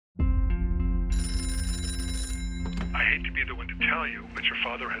I hate to be the one to tell you, but your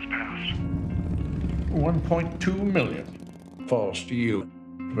father has passed. 1.2 million falls to you,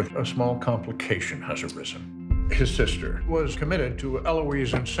 but a small complication has arisen. His sister was committed to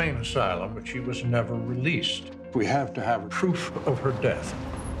Eloise insane asylum, but she was never released. We have to have proof of her death.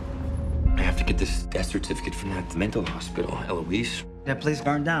 I have to get this death certificate from that mental hospital, Eloise. That place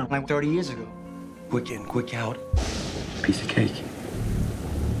burned down like 30 years ago. Quick in, quick out. Piece of cake.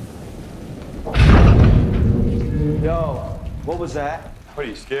 Yo, what was that? What, are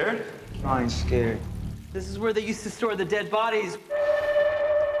you scared? I ain't scared. This is where they used to store the dead bodies.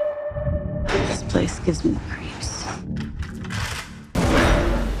 This place gives me the creeps.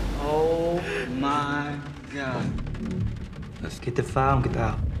 Oh my God. Let's get the file and get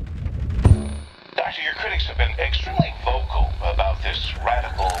out. Doctor, your critics have been extremely vocal about this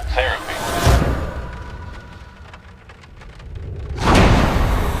radical therapy.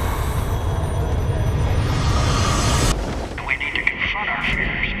 We need to confront our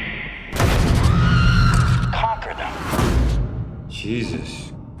fears. Conquer them.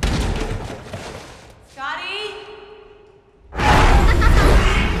 Jesus. Scotty?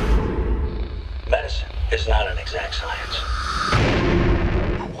 Medicine is not an exact science.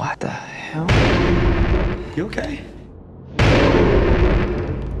 What the hell? You okay?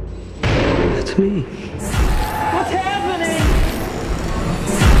 That's me. What's happening?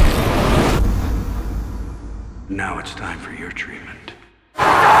 Now it's time for your treatment. Go!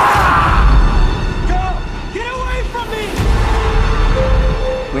 Get away from me!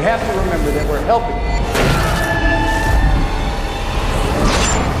 We have to remember that we're helping.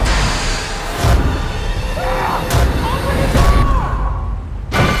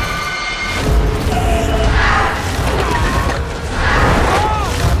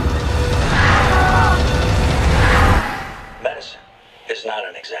 Medicine is not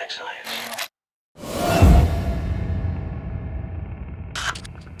an exact science.